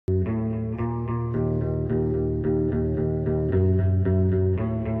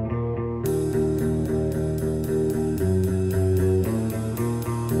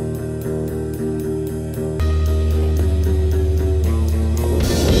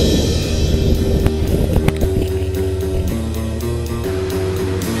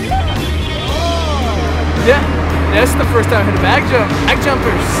This is the first time I hit a bag jump. Bag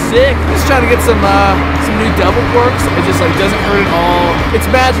jumper, sick. Just trying to get some new double corks. It just like doesn't hurt at all. It's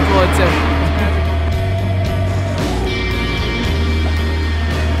magical, I'd say.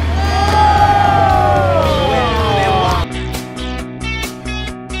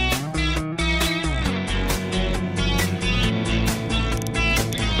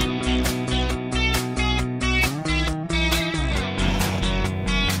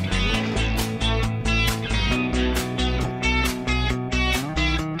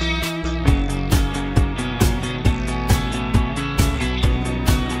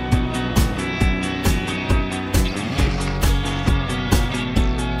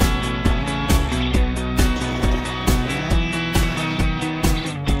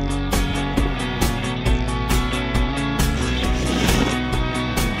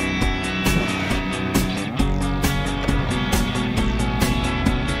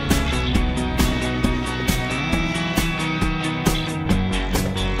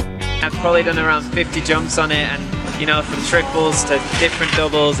 I've probably done around 50 jumps on it, and you know, from triples to different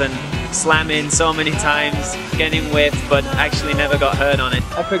doubles and slamming so many times, getting whipped, but actually never got hurt on it.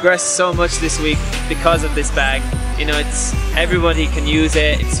 I progressed so much this week because of this bag. You know, everybody can use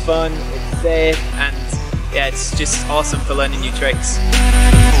it, it's fun, it's safe, and yeah, it's just awesome for learning new tricks.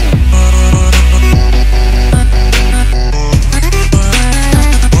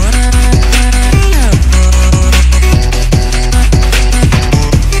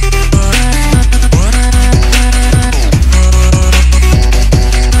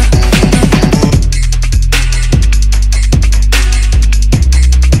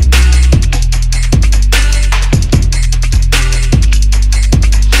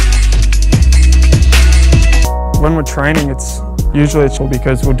 When we're training, it's usually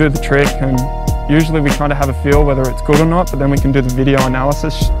because we'll do the trick and usually we kind of have a feel whether it's good or not, but then we can do the video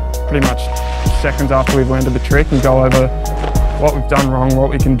analysis pretty much seconds after we've landed the trick and go over what we've done wrong, what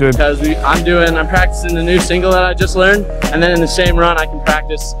we can do. Because I'm practicing the new single that I just learned, and then in the same run I can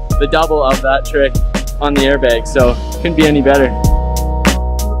practice the double of that trick on the airbag, so it couldn't be any better.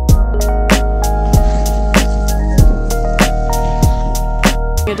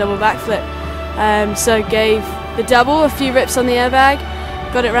 A double backflip, so gave the double a few rips on the airbag,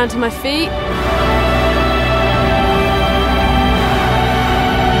 got it around to my feet.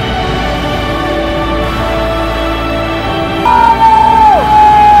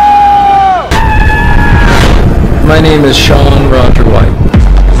 My name is Sean Roger White.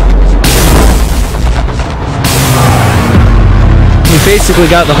 We basically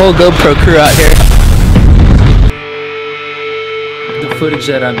got the whole GoPro crew out here. The footage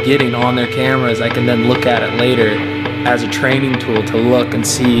that I'm getting on their cameras, I can then look at it later as a training tool to look and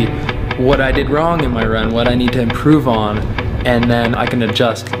see what I did wrong in my run, what I need to improve on, and then I can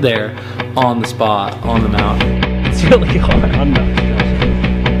adjust there on the spot, on the mountain. It's really hard. I'm not.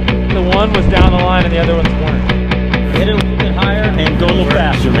 The one was down the line and the other one's weren't. Hit it a little bit higher and go a little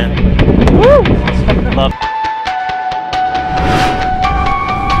faster, man. Woo! Love.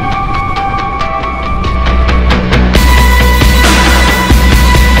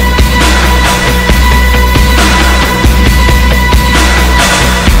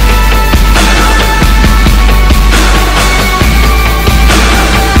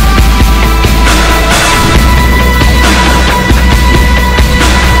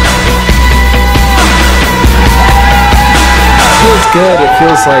 Good. It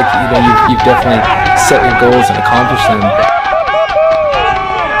feels like, you know, you've definitely set your goals and accomplished them.